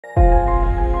3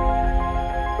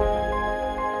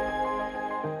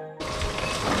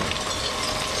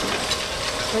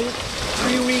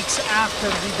 weeks after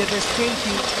the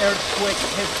devastating earthquake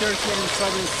hit Turkey and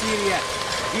southern Syria,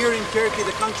 here in Turkey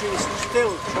the country is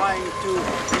still trying to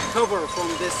recover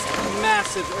from this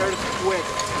massive earthquake.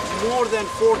 More than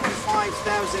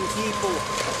 45,000 people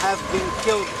have been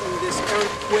killed in this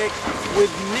earthquake,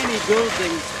 with many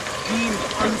buildings deemed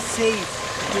unsafe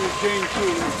to return to.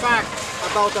 In fact,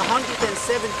 about 170,000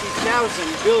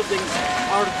 buildings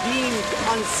are deemed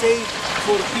unsafe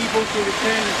for people to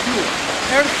return to.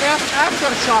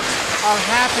 Aftershocks are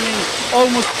happening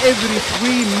almost every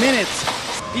 3 minutes.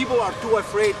 People are too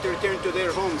afraid to return to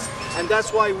their homes, and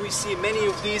that's why we see many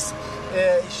of these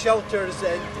shelters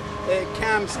and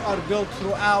camps are built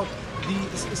throughout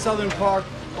the southern part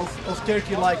of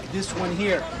Turkey, like this one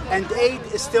here. And aid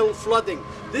is still flooding.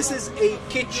 This is a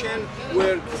kitchen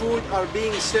where food are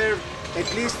being served at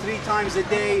least 3 times a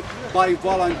day by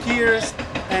volunteers,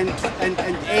 and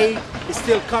aid is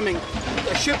still coming.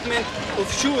 A shipment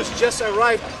of shoes just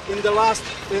arrived in the last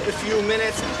few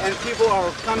minutes, and people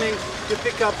are coming to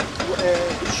pick up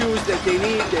shoes that they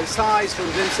need, their size, for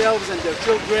themselves and their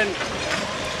children.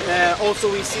 Also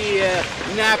we see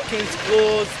napkins,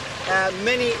 clothes,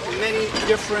 many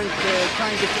different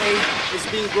kinds of aid is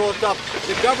being brought up.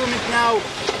 The government now,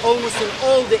 almost in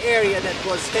all the area that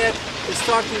was hit, is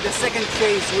starting the second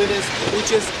phase with this,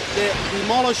 which is the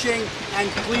demolishing and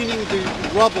cleaning the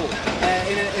rubble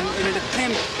in an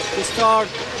attempt to start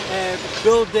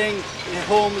building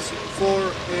homes for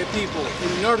people.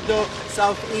 In Nurdağı,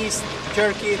 southeast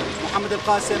Turkey, Mohammad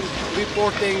Al-Kassim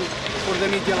reporting for the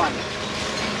Media Line.